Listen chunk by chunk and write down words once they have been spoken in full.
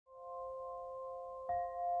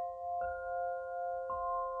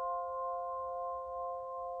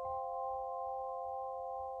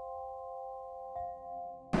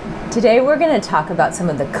Today we're going to talk about some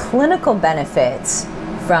of the clinical benefits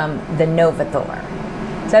from the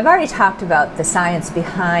NOVOTHOR. So I've already talked about the science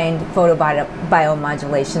behind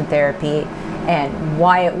photobiomodulation therapy and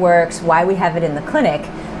why it works, why we have it in the clinic,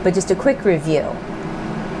 but just a quick review.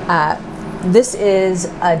 This is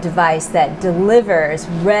a device that delivers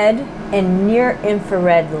red and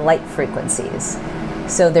near-infrared light frequencies.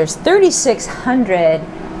 So there's 3,600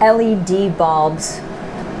 LED bulbs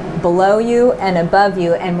below you and above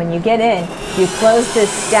you, and when you get in, you close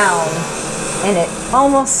this down and it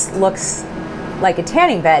almost looks like a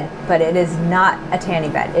tanning bed, but it is not a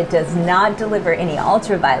tanning bed. It does not deliver any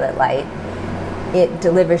ultraviolet light. It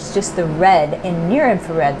delivers just the red and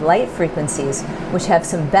near-infrared light frequencies, which have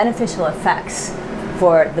some beneficial effects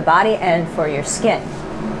for the body and for your skin.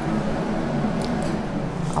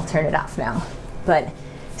 I'll turn it off now.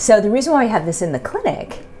 So the reason why we have this in the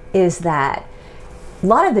clinic is that a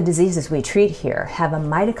lot of the diseases we treat here have a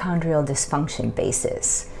mitochondrial dysfunction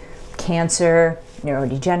basis. Cancer,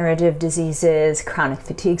 neurodegenerative diseases, chronic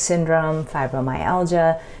fatigue syndrome,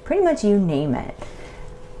 fibromyalgia, pretty much you name it.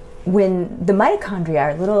 When the mitochondria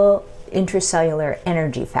are little intracellular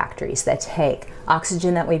energy factories that take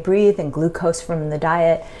oxygen that we breathe and glucose from the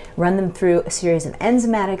diet, run them through a series of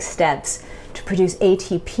enzymatic steps to produce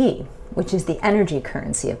ATP, which is the energy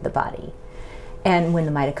currency of the body. And when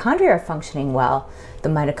the mitochondria are functioning well, the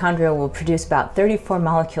mitochondria will produce about 34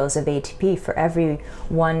 molecules of ATP for every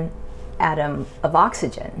one atom of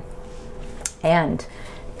oxygen. And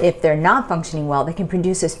if they're not functioning well, they can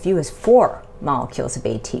produce as few as 4 molecules of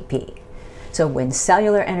ATP. So when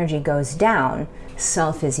cellular energy goes down,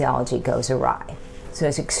 cell physiology goes awry. So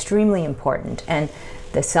it's extremely important. And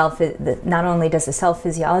not only does the cell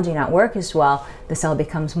physiology not work as well, the cell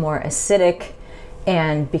becomes more acidic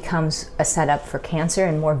and becomes a setup for cancer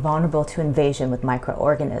and more vulnerable to invasion with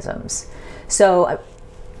microorganisms. So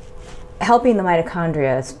helping the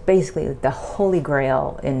mitochondria is basically the holy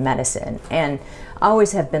grail in medicine, and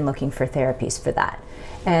always have been looking for therapies for that.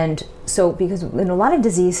 And so because in a lot of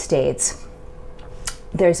disease states,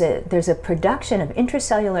 there's a production of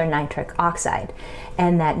intracellular nitric oxide,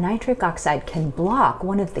 and that nitric oxide can block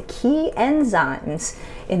one of the key enzymes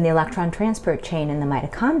in the electron transport chain in the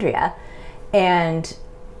mitochondria. And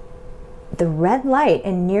the red light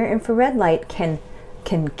and near-infrared light can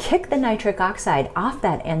kick the nitric oxide off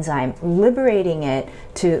that enzyme, liberating it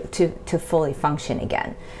to fully function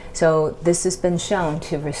again. So this has been shown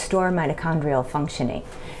to restore mitochondrial functioning.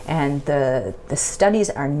 And the studies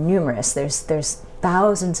are numerous. There's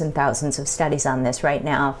thousands and thousands of studies on this right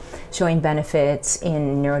now, showing benefits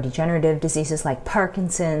in neurodegenerative diseases like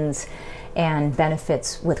Parkinson's, and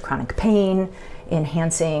benefits with chronic pain,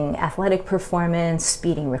 enhancing athletic performance,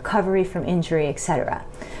 speeding recovery from injury, etc.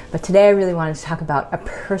 But today I really wanted to talk about a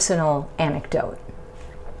personal anecdote.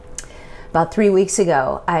 About 3 weeks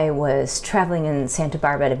ago, I was traveling in Santa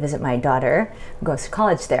Barbara to visit my daughter, who goes to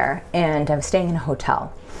college there, and I was staying in a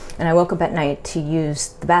hotel. And I woke up at night to use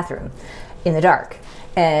the bathroom in the dark.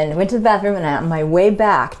 And I went to the bathroom, and on my way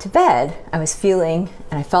back to bed, I was feeling,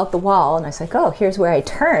 and I felt the wall, and I was like, oh, here's where I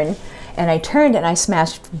turn. And I turned and I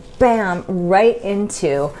smashed, bam, right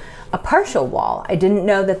into a partial wall. I didn't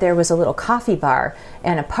know that there was a little coffee bar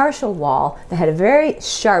and a partial wall that had a very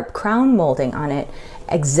sharp crown molding on it,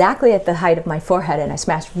 exactly at the height of my forehead, and I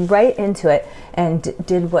smashed right into it and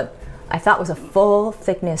did what I thought was a full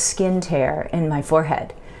thickness skin tear in my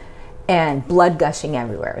forehead. And blood gushing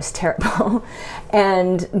everywhere. It was terrible.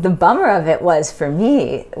 And the bummer of it was, for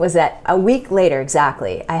me, was that a week later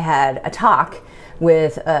exactly, I had a talk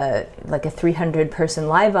with like a 300-person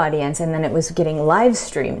live audience, and then it was getting live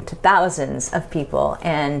streamed to thousands of people,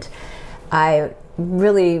 and I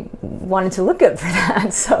really wanted to look good for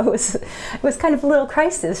that. So it was kind of a little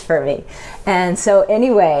crisis for me. And so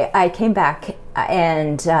anyway, I came back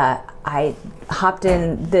and I hopped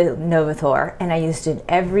in the NOVOTHOR, and I used it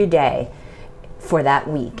every day for that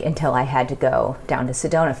week until I had to go down to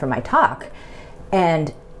Sedona for my talk.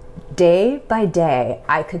 And day by day,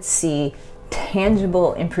 I could see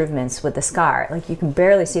tangible improvements with the scar. Like, you can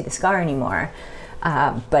barely see the scar anymore.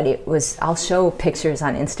 But it was, I'll show pictures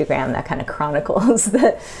on Instagram that kind of chronicles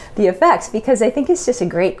the effects, because I think it's just a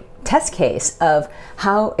great test case of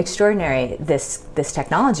how extraordinary this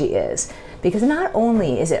technology is. Because not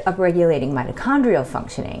only is it upregulating mitochondrial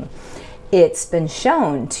functioning, it's been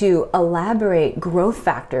shown to elaborate growth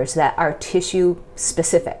factors that are tissue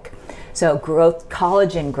specific. So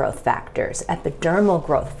collagen growth factors, epidermal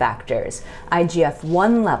growth factors,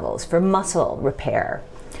 IGF-1 levels for muscle repair,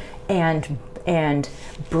 and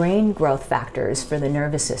brain growth factors for the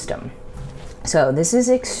nervous system. So this is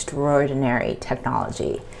extraordinary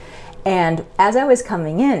technology. And as I was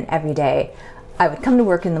coming in every day, I would come to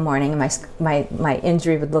work in the morning and my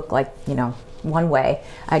injury would look like, you know, one way.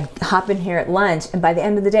 I'd hop in here at lunch, and by the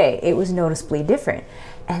end of the day, it was noticeably different.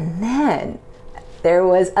 And then there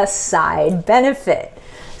was a side benefit.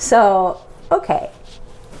 So, okay,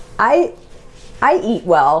 I eat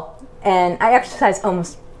well and I exercise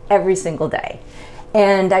almost every single day.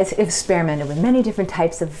 And I experimented with many different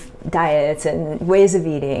types of diets and ways of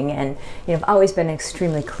eating, and you know, I've always been an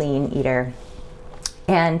extremely clean eater.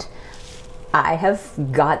 And I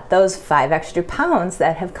have got those 5 extra pounds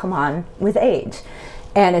that have come on with age.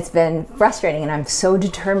 And it's been frustrating, and I'm so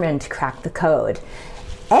determined to crack the code.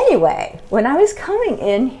 Anyway, when I was coming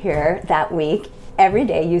in here that week, every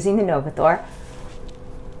day using the NOVOTHOR,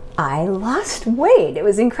 I lost weight. It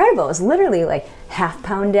was incredible. It was literally like ½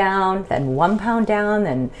 pound down, then 1 pound down,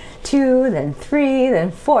 then 2, then 3,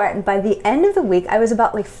 then 4. And by the end of the week, I was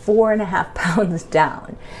about like 4.5 pounds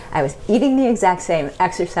down. I was eating the exact same,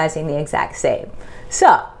 exercising the exact same.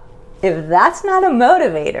 So if that's not a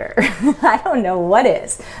motivator, I don't know what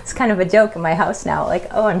is. It's kind of a joke in my house now. Like,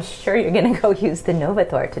 oh, I'm sure you're going to go use the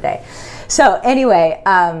NOVOTHOR today. So anyway,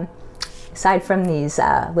 aside from these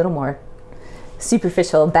little more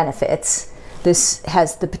superficial benefits, this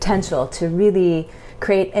has the potential to really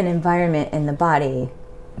create an environment in the body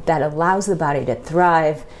that allows the body to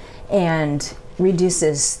thrive and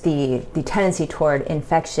reduces the tendency toward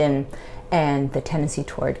infection and the tendency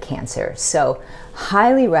toward cancer. So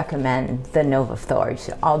highly recommend the NOVOTHOR. You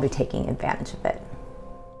should all be taking advantage of it.